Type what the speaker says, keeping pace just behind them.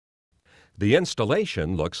The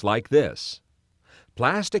installation looks like this.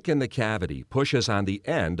 Plastic in the cavity pushes on the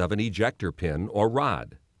end of an ejector pin or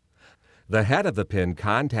rod. The head of the pin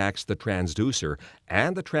contacts the transducer,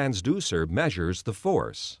 and the transducer measures the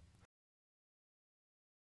force.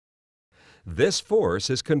 This force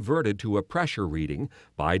is converted to a pressure reading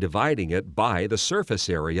by dividing it by the surface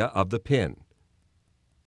area of the pin.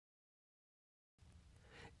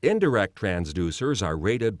 Indirect transducers are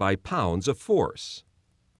rated by pounds of force.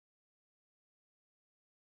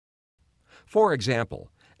 For example,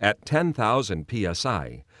 at 10,000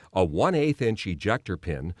 psi, a 1/8 inch ejector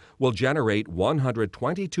pin will generate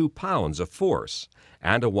 122 pounds of force,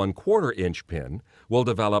 and a 1/4 inch pin will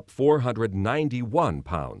develop 491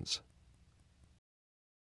 pounds.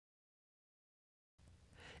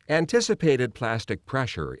 Anticipated plastic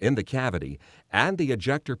pressure in the cavity and the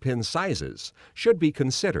ejector pin sizes should be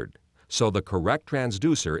considered, so the correct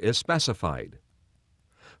transducer is specified.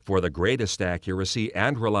 For the greatest accuracy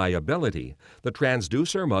and reliability, the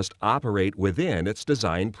transducer must operate within its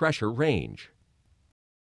design pressure range.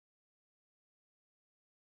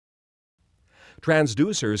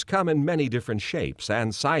 Transducers come in many different shapes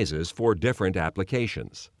and sizes for different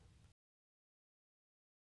applications.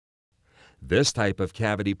 This type of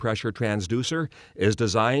cavity pressure transducer is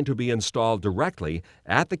designed to be installed directly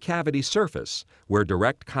at the cavity surface, where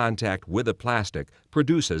direct contact with the plastic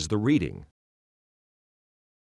produces the reading.